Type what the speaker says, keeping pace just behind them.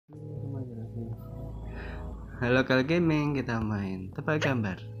Halo kali gaming, kita main tebak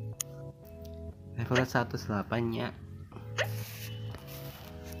gambar level 108 nya.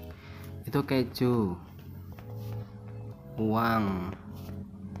 Itu keju, uang,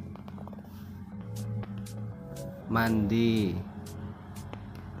 mandi,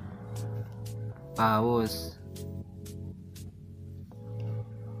 paus,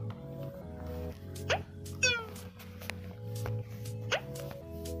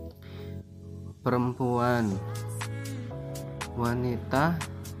 perempuan, wanita,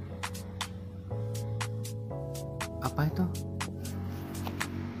 apa itu?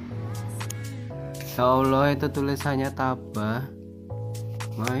 Ya Allah, itu tulisannya tabah.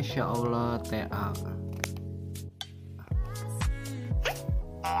 Masya Allah, TA.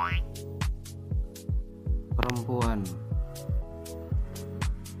 Perempuan.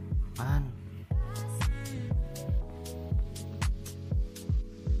 Apaan?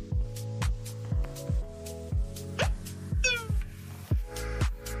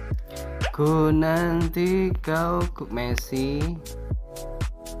 Ku nanti kau Messi,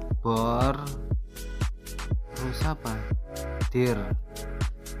 bor, terus apa? Dir,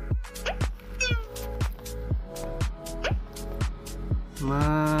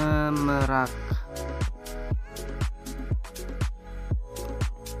 memerak,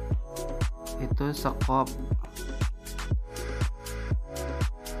 itu sekop,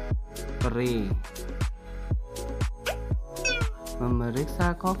 peri,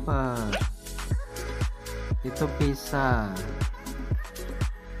 memeriksa koper, itu pisah,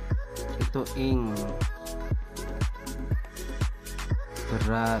 itu ing,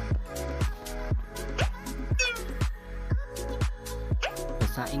 berat,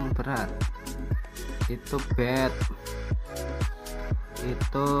 pesaing berat, itu bed,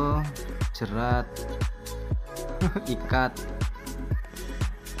 itu jerat, ikat,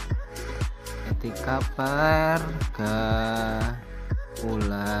 etika pergaulan,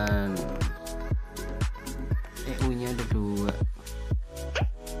 EU-nya ada 2.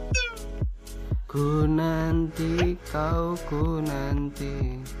 Ku nanti kau, ku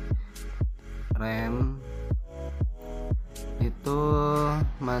nanti, rem, itu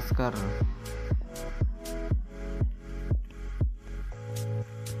masker,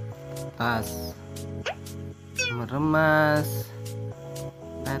 tas, meremas,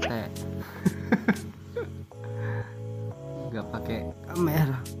 tete. Nggak pakai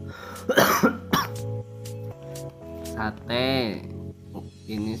kamera. Sate,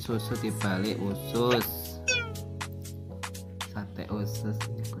 ini susu dibalik usus, sate usus.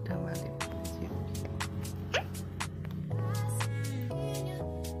 Ini udah mati.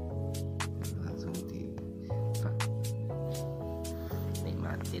 Langsung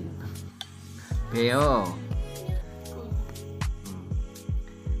dinikmatin. Beo,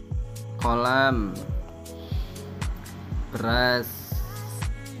 kolam, beras,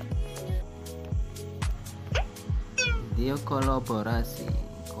 dia kolaborasi,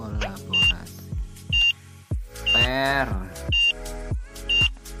 per,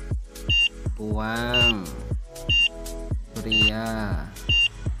 uang, pria,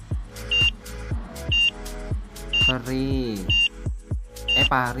 peri,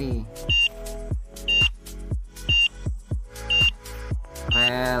 pari,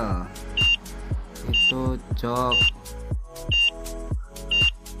 rel, itu jok,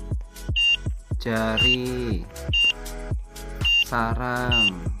 jari,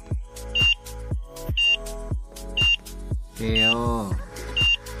 sarang, geo,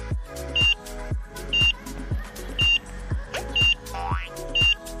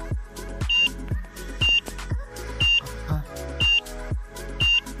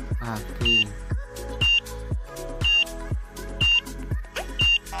 kaki,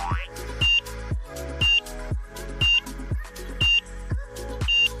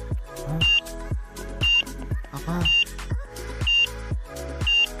 apa?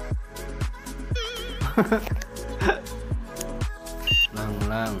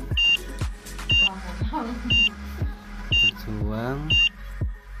 Lang, berjuang,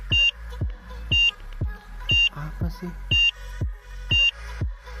 apa sih?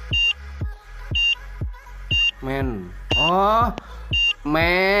 Men, oh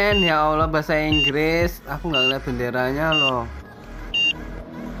men, ya Allah, bahasa Inggris. Aku nggak lihat benderanya loh.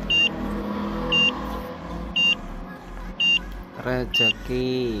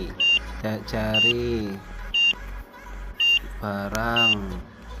 Rezeki, jari, barang,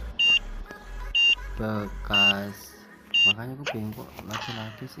 bekas. Makanya aku bingung kok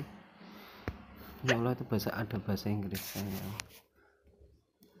laki-laki sih. Ya Allah, itu ada bahasa Inggrisnya ya.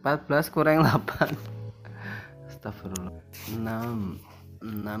 14 kurang 8. Astagfirullah. 6.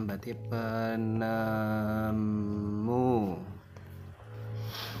 berarti penemu.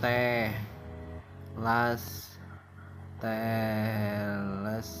 Teles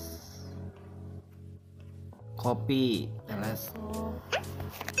kopi. Teles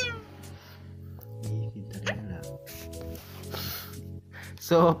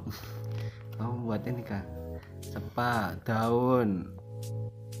sup. Kamu buat ini kah? Sepa daun.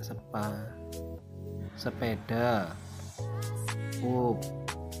 Sepeda.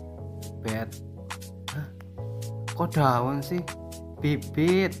 Bed. Hah? Kok daun sih?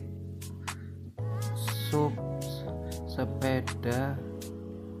 Bibit. Sup. Sepeda.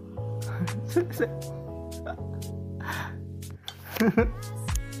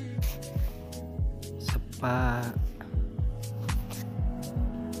 Sepa.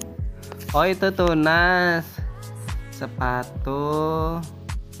 Oh itu tunas. Sepatu.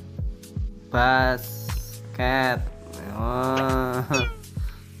 Basket. Oh.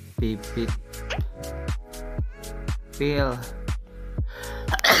 Bibit. Pil.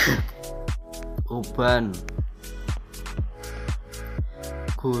 Uban.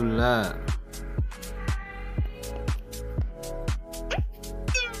 Gula.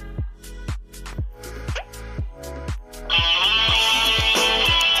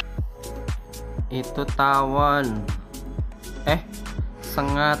 Itu tawon.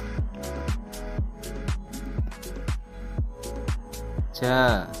 Sengat.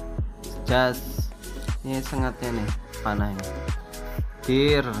 Jas. Ini sengatnya nih, panahnya.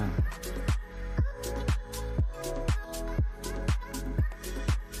 Bir.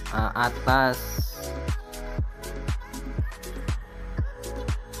 Atas.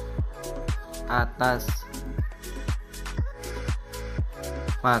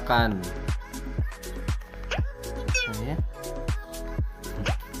 Makan. Ya.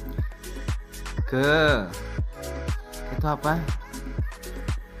 Itu apa?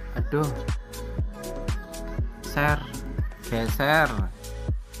 Aduh. Geser.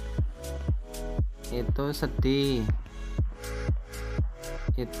 Itu sedih.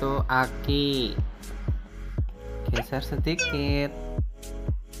 Itu aki. Geser sedikit.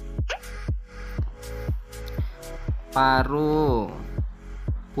 Paru.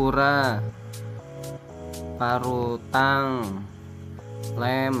 Pura. Parutang.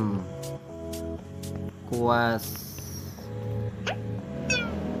 Lem. Kuas.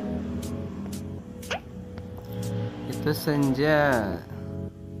 Itu senja.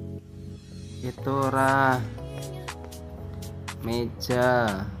 Itu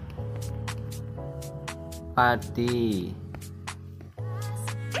meja. Padi.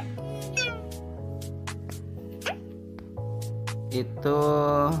 Itu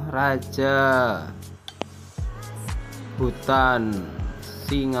raja. Hutan.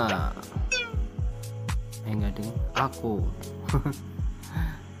 Singa. Enggak ding, aku.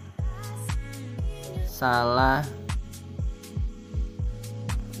 Salah.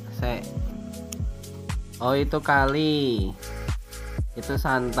 Oh itu kali. Itu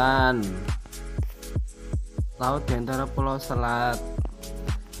santan. Laut di antara Pulau Selat.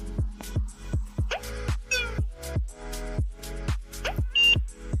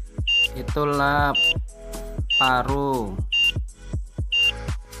 Itu lap. Paru.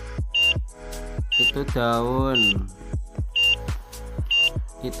 Itu daun.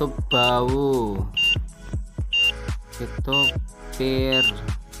 Itu bau. Itu pir.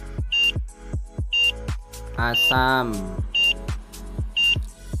 Asam.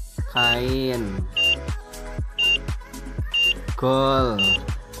 Kain. Gol.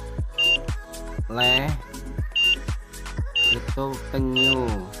 Itu penyu.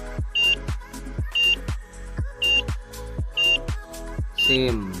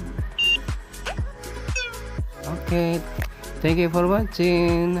 SIM. Oke, thank you for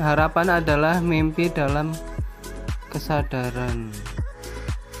watching. Harapan adalah mimpi dalam kesadaran.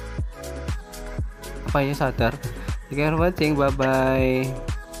 Apa ya, sadar? Thank you for watching. Bye bye.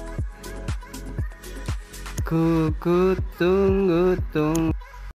 Ku tunggu.